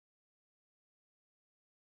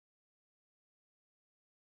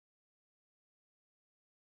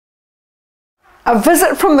A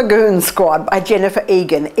Visit from the Goon Squad by Jennifer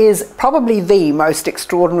Egan is probably the most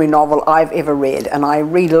extraordinary novel I've ever read, and I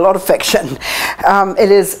read a lot of fiction.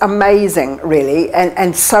 It is amazing, really,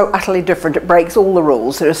 and so utterly different. It breaks all the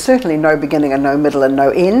rules. There is certainly no beginning and no middle and no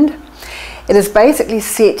end. It is basically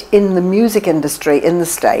set in the music industry in the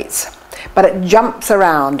States, but it jumps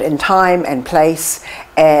around in time and place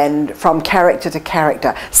and from character to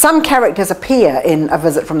character. Some characters appear in A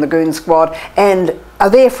Visit from the Goon Squad and are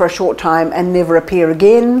there for a short time and never appear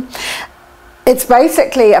again. It's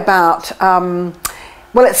basically about,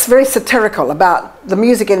 well, it's very satirical about the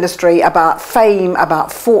music industry, about fame,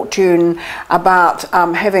 about fortune, about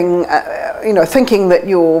having, thinking that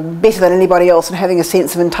you're better than anybody else and having a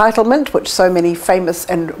sense of entitlement, which so many famous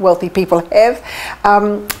and wealthy people have.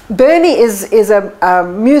 Bennie is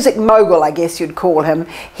a music mogul, I guess you'd call him.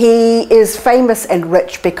 He is famous and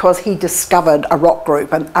rich because he discovered a rock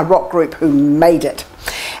group, and a rock group who made it.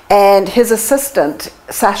 And his assistant,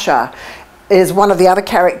 Sasha, is one of the other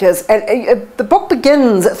characters, and the book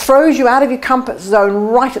begins, it throws you out of your comfort zone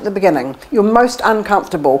right at the beginning. You're most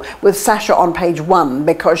uncomfortable with Sasha on page 1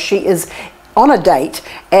 because she is on a date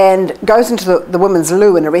and goes into the women's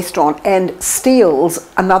loo in a restaurant and steals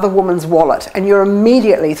another woman's wallet, and you're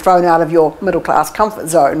immediately thrown out of your middle-class comfort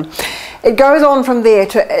zone. It goes on from there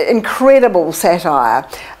to incredible satire.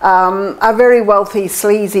 A very wealthy,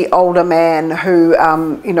 sleazy older man who,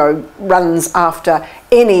 runs after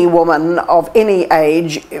any woman of any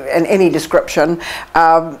age and any description.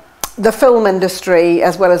 The film industry,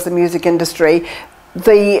 as well as the music industry,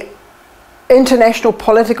 the international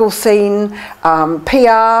political scene,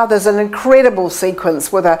 PR. There's an incredible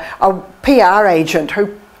sequence with a PR agent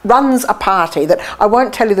who runs a party that I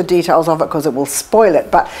won't tell you the details of it because it will spoil it,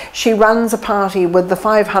 but she runs a party with the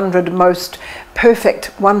 500 most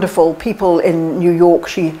perfect, wonderful people in New York.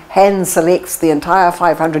 She hand selects the entire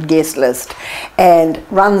 500 guest list and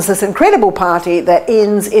runs this incredible party that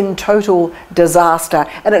ends in total disaster,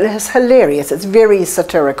 and it is hilarious. It's very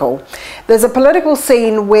satirical. There's a political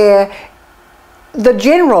scene where the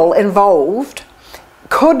general involved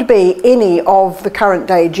could be any of the current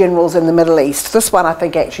day generals in the Middle East. This one I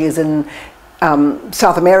think actually is in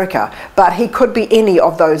South America, but he could be any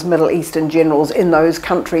of those Middle Eastern generals in those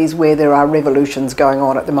countries where there are revolutions going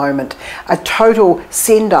on at the moment. A total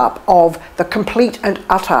send-up of the complete and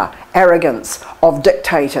utter arrogance of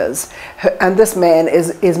dictators, and this man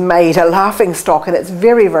is made a laughing stock, and it's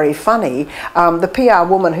very, very funny. The PR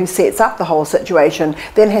woman who sets up the whole situation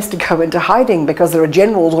then has to go into hiding because there are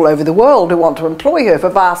generals all over the world who want to employ her for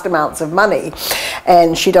vast amounts of money,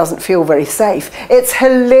 and she doesn't feel very safe. It's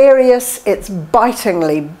hilarious. It's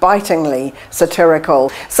bitingly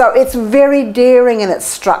satirical. So it's very daring in its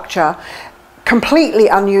structure, completely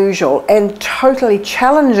unusual and totally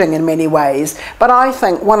challenging in many ways, but I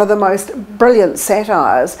think one of the most brilliant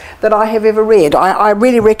satires that I have ever read. I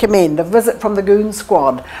really recommend A Visit from the Goon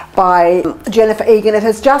Squad by Jennifer Egan. It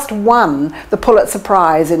has just won the Pulitzer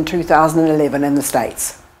Prize in 2011 in the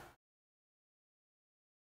States.